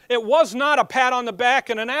 It was not a pat on the back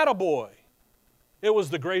and an attaboy. It was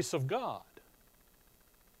the grace of God.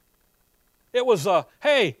 It was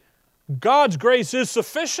hey, God's grace is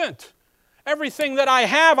sufficient. Everything that I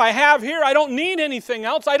have here. I don't need anything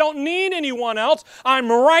else. I don't need anyone else.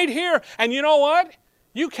 I'm right here. And you know what?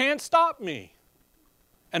 You can't stop me.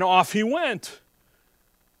 And off he went.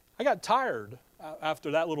 I got tired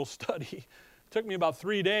after that little study. It took me about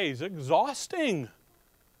 3 days. Exhausting.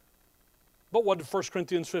 But what did 1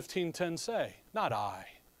 Corinthians 15:10 say? Not I,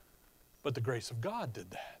 but the grace of God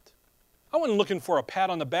did that. I wasn't looking for a pat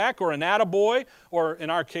on the back or an attaboy, or in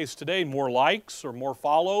our case today, more likes or more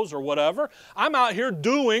follows or whatever. I'm out here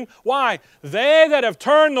doing, why? They that have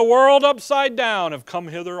turned the world upside down have come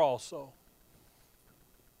hither also.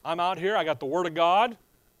 I'm out here, I got the Word of God.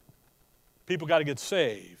 People got to get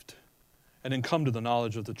saved and then come to the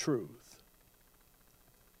knowledge of the truth.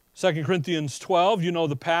 2 Corinthians 12, you know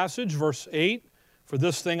the passage, verse 8. For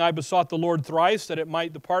this thing I besought the Lord thrice, that it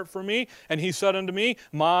might depart from me. And he said unto me,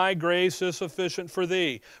 my grace is sufficient for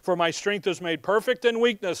thee. For my strength is made perfect in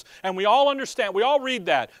weakness. And we all understand, we all read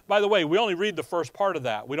that. By the way, we only read the first part of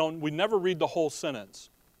that. We never read the whole sentence.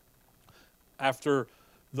 After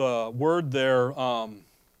the word there,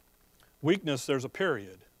 weakness, there's a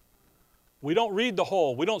period. We don't read the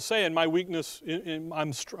whole. We don't say in my weakness,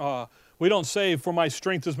 we don't say for my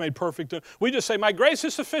strength is made perfect. We just say my grace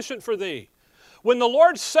is sufficient for thee. When the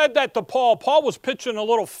Lord said that to Paul, Paul was pitching a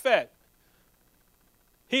little fit.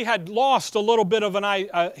 He had lost a little bit of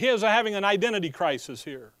he was having an identity crisis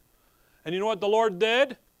here. And you know what the Lord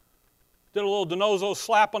did? Did a little de novo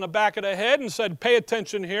slap on the back of the head and said, pay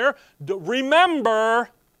attention here. Remember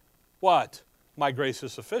what? My grace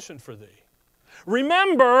is sufficient for thee.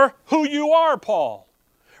 Remember who you are, Paul.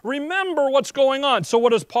 Remember what's going on. So what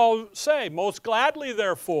does Paul say? Most gladly,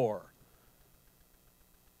 therefore.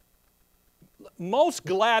 Most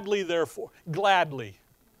gladly, therefore. Gladly.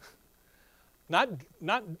 Not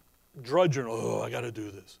drudging, oh, I got to do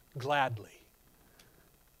this. Gladly.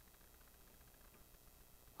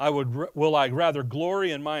 Will I rather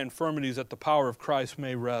glory in my infirmities that the power of Christ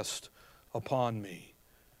may rest upon me.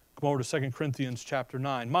 Come over to 2 Corinthians chapter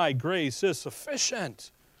 9. My grace is sufficient.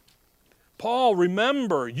 Paul,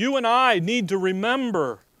 remember, you and I need to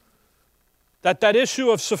remember that issue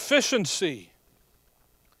of sufficiency,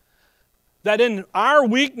 that in our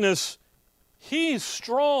weakness, He's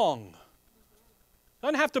strong.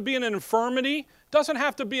 Doesn't have to be an infirmity. Doesn't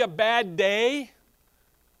have to be a bad day.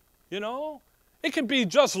 You know? It can be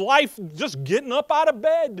just life, just getting up out of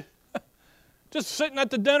bed. Just sitting at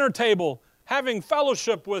the dinner table, having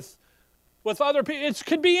fellowship with other people. It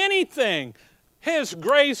could be anything. His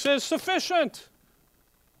grace is sufficient.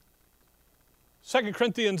 2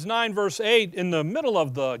 Corinthians 9 verse 8, in the middle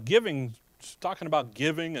of the giving, talking about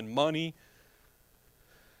giving and money,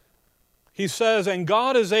 he says, and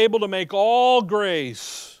God is able to make all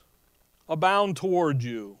grace abound toward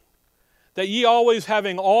you, that ye always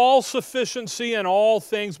having all sufficiency in all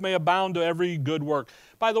things may abound to every good work.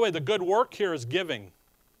 By the way, the good work here is giving.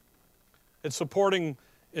 It's supporting,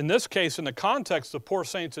 in this case, in the context of poor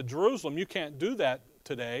saints at Jerusalem. You can't do that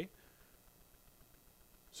today.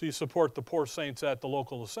 So you support the poor saints at the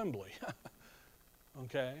local assembly.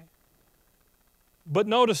 Okay? But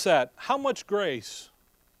notice that. How much grace?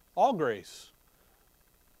 All grace.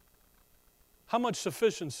 How much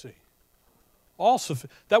sufficiency?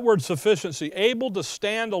 That word sufficiency, able to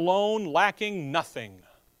stand alone, lacking nothing.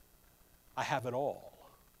 I have it all.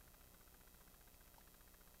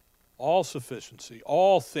 All sufficiency,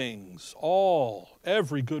 all things,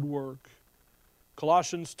 every good work.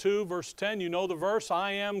 Colossians 2, verse 10, you know the verse,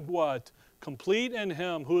 I am what? Complete in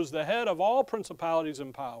Him who is the head of all principalities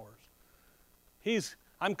and powers.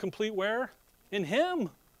 I'm complete where? In Him.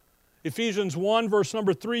 Ephesians 1, verse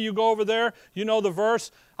number 3, you go over there, you know the verse.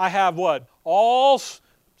 I have what? All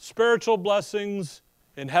spiritual blessings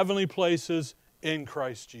in heavenly places in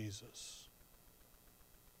Christ Jesus.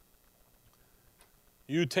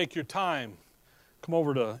 You take your time.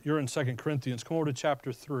 You're in 2 Corinthians, come over to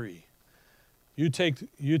chapter 3. You take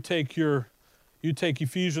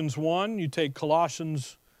Ephesians 1, you take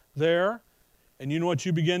Colossians there, and you know what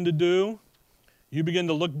you begin to do? You begin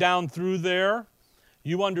to look down through there.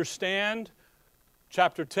 You understand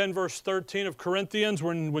chapter 10, verse 13 of Corinthians,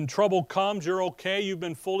 when trouble comes, you're okay. You've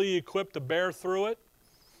been fully equipped to bear through it,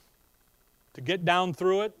 to get down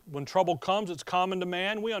through it. When trouble comes, it's common to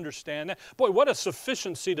man. We understand that. Boy, what a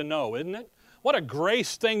sufficiency to know, isn't it? What a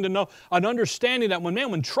grace thing to know, an understanding that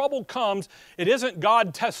when trouble comes, it isn't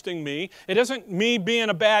God testing me. It isn't me being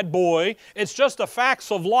a bad boy. It's just the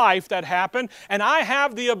facts of life that happen, and I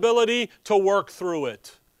have the ability to work through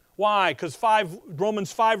it. Why? Because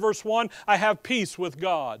Romans 5 verse 1, I have peace with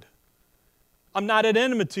God. I'm not at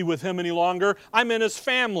enmity with Him any longer. I'm in His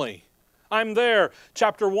family. I'm there.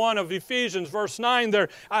 Chapter 1 of Ephesians, verse 9 there,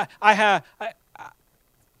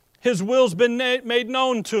 His will's been made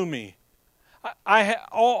known to me.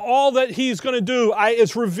 All that He's going to do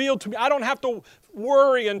is revealed to me. I don't have to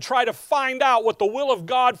worry and try to find out what the will of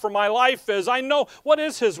God for my life is. I know what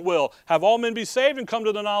is His will. Have all men be saved and come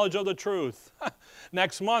to the knowledge of the truth.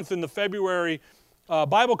 Next month in the February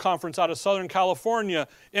Bible conference out of Southern California,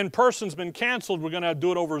 in person's been canceled. We're going to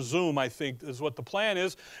do it over Zoom, I think, is what the plan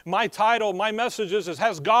is. My title, my message is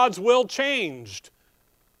has God's will changed?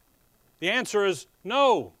 The answer is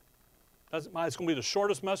no. It's going to be the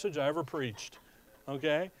shortest message I ever preached.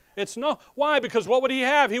 Okay? It's no. Why? Because what would He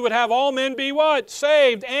have? He would have all men be what?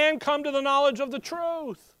 Saved and come to the knowledge of the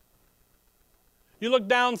truth. You look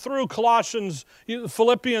down through Colossians,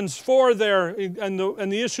 Philippians 4 there, and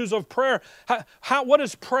the issues of prayer. What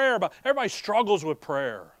is prayer about? Everybody struggles with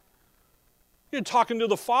prayer. You're talking to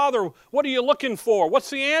the Father. What are you looking for? What's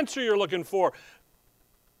the answer you're looking for?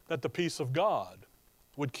 That the peace of God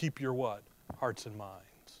would keep your what? Hearts and minds.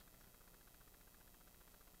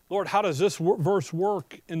 Lord, how does this verse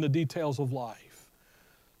work in the details of life?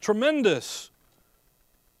 Tremendous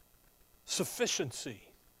sufficiency.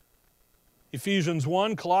 Ephesians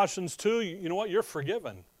 1, Colossians 2, you know what? You're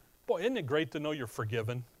forgiven. Boy, isn't it great to know you're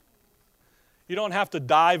forgiven? You don't have to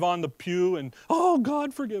dive on the pew and, oh,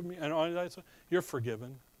 God, forgive me. And all that. You're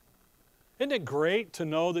forgiven. Isn't it great to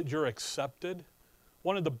know that you're accepted?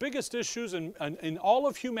 One of the biggest issues in all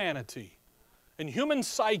of humanity, in human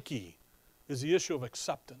psyche, is the issue of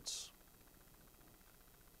acceptance.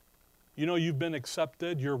 You know you've been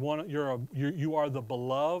accepted. You are the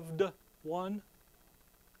beloved one.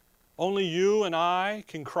 Only you and I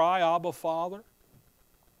can cry, Abba, Father.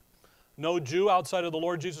 No Jew outside of the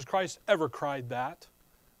Lord Jesus Christ ever cried that.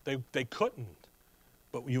 They couldn't,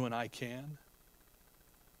 but you and I can.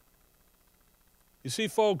 You see,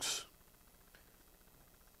 folks,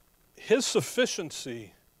 His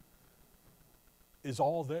sufficiency is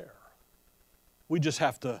all there. We just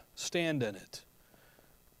have to stand in it.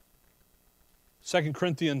 2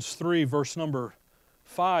 Corinthians 3, verse number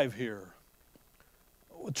 5 here.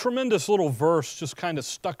 A tremendous little verse just kind of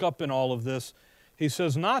stuck up in all of this. He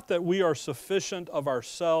says, not that we are sufficient of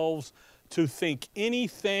ourselves to think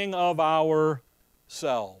anything of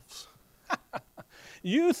ourselves.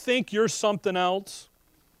 You think you're something else?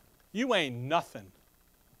 You ain't nothing.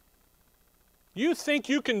 You think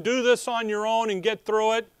you can do this on your own and get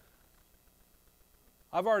through it?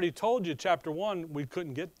 I've already told you, chapter 1, we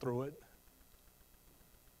couldn't get through it.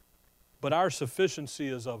 But our sufficiency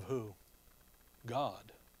is of who?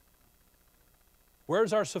 God.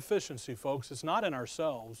 Where's our sufficiency, folks? It's not in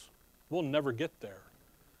ourselves. We'll never get there.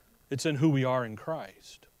 It's in who we are in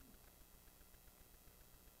Christ.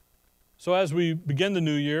 So as we begin the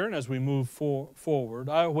new year and as we move forward,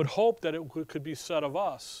 I would hope that it could be said of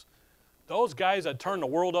us, those guys that turned the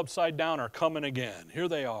world upside down are coming again. Here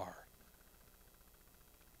they are.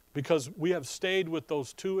 Because we have stayed with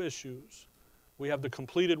those two issues. We have the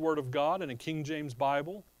completed Word of God in a King James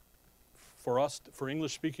Bible for us, for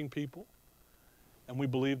English-speaking people. And we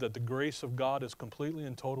believe that the grace of God is completely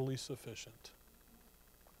and totally sufficient.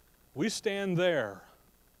 We stand there.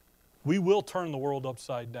 We will turn the world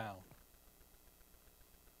upside down.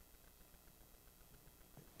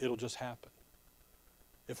 It'll just happen.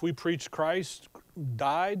 If we preach Christ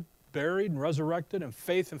died, buried, and resurrected, and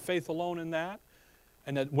faith alone in that,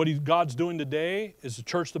 and that what God's doing today is the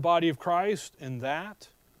church, the body of Christ, and that,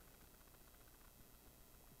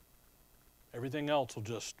 everything else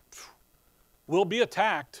will be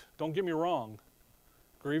attacked. Don't get me wrong.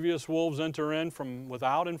 Grievous wolves enter in from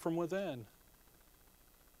without and from within.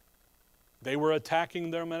 They were attacking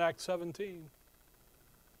them in Acts 17.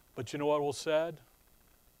 But you know what was said?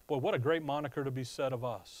 Boy, what a great moniker to be said of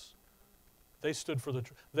us. They stood for the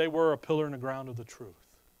truth. They were a pillar in the ground of the truth.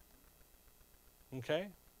 Okay?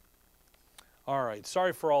 All right.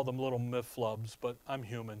 Sorry for all them little myth flubs, but I'm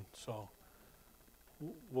human, so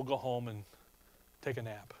we'll go home and take a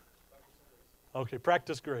nap. Okay,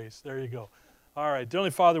 practice grace. There you go. All right. Dear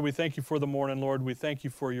Heavenly Father, we thank you for the morning, Lord. We thank you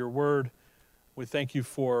for your word. We thank you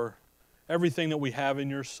for everything that we have in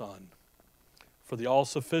your Son, for the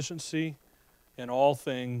all-sufficiency in all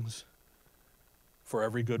things, for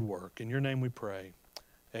every good work. In your name we pray.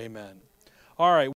 Amen. All right.